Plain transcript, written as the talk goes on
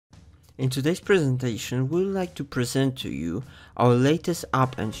In today's presentation, we would like to present to you our latest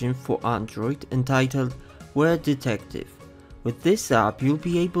app engine for Android entitled Word Detective. With this app, you'll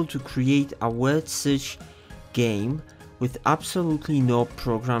be able to create a word search game with absolutely no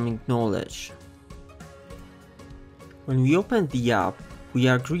programming knowledge. When we open the app, we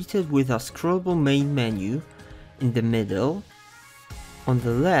are greeted with a scrollable main menu in the middle. On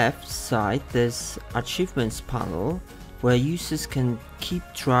the left side, there's Achievements panel, where users can keep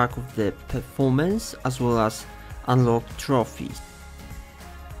track of their performance as well as unlock trophies.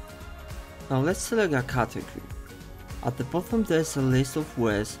 Now let's select a category. At the bottom there's a list of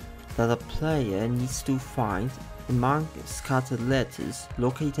words that a player needs to find among scattered letters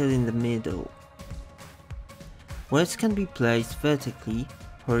located in the middle. Words can be placed vertically,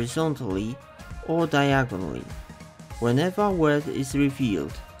 horizontally, or diagonally. Whenever a word is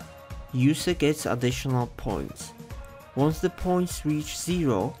revealed, the user gets additional points. Once the points reach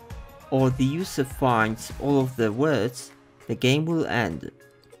 0 or the user finds all of the words, the game will end.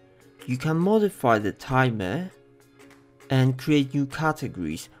 You can modify the timer and create new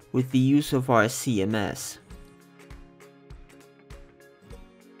categories with the use of our CMS.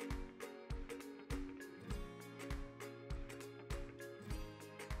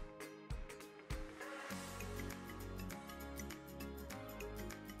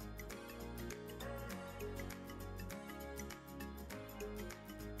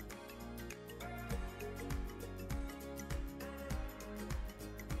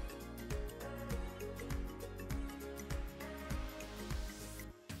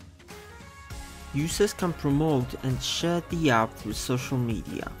 Users can promote and share the app through social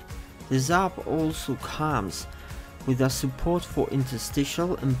media. This app also comes with a support for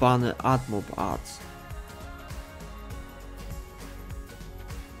interstitial and banner AdMob Ads.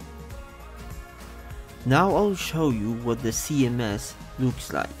 Now I'll show you what the CMS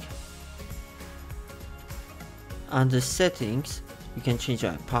looks like. Under Settings, you can change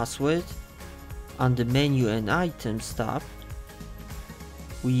our password. Under Menu and Items tab,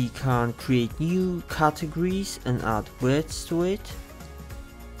 we can create new categories and add words to it.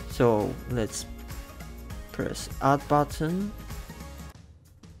 So let's press Add button,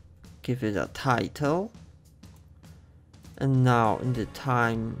 give it a title, and now in the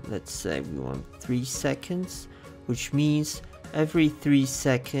time, let's say we want 3 seconds, which means every 3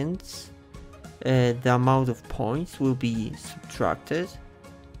 seconds the amount of points will be subtracted.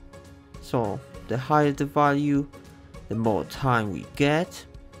 So the higher the value, the more time we get.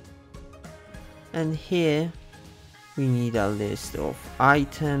 And here we need a list of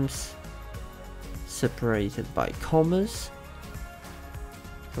items separated by commas.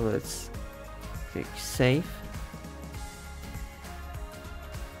 So let's click Save,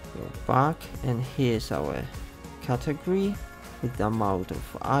 go back, and here's our category with the amount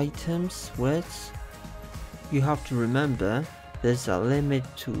of items, words. You have to remember there's a limit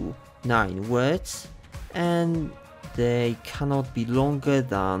to 9 words and they cannot be longer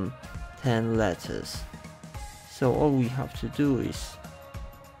than 10 letters. So all we have to do is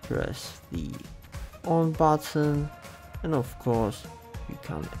press the on button, and of course you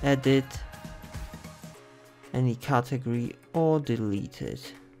can edit any category or delete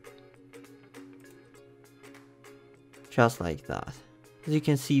it. Just like that. As you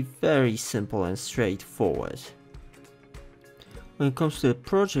can see, very simple and straightforward. When it comes to the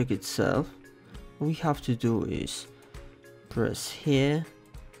project itself, what we have to do is press here,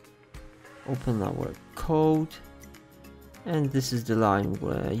 open our code, and this is the line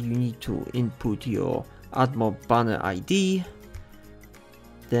where you need to input your AdMob banner ID.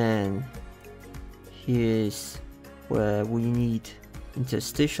 Then here's where we need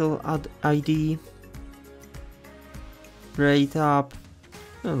interstitial ID, rate app,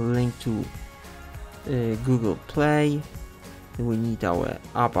 a link to Google Play. Then we need our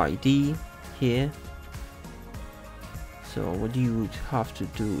app ID here. So what you would have to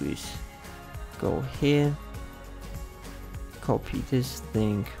do is go here, copy this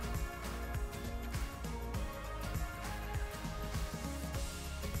thing,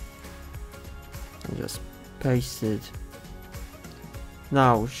 and just paste it.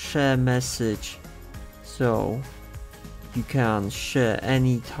 Now share message, so you can share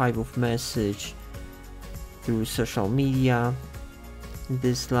any type of message through social media. In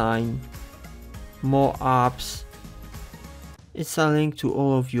this line, more apps, it's a link to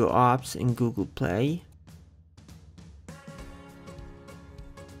all of your apps in Google Play.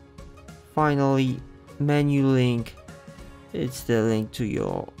 Finally, menu link, it's the link to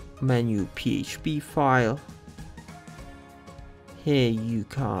your menu PHP file. Here you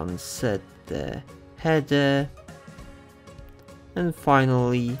can set the header, and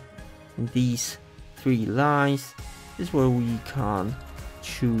finally And these 3 lines is where we can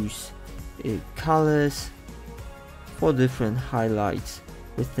choose colors for different highlights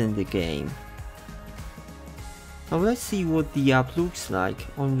within the game. Now let's see what the app looks like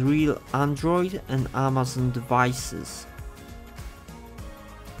on real Android and Amazon devices.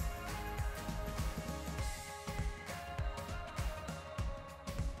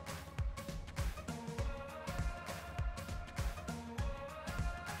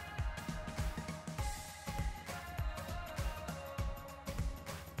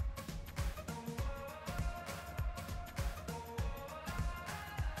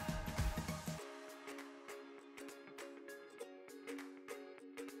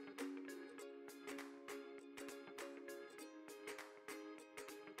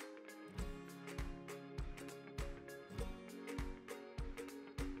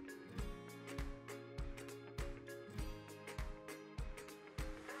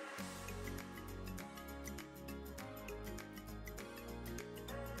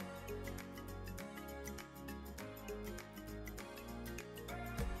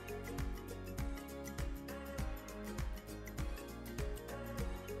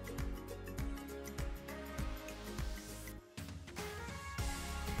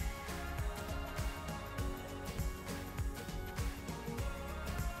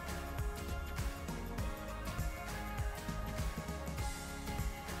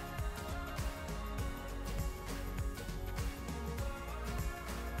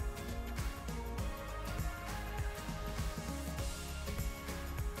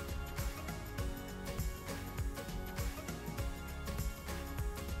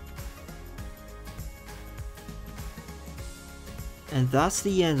 And that's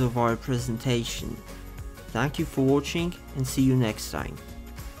the end of our presentation. Thank you for watching and see you next time.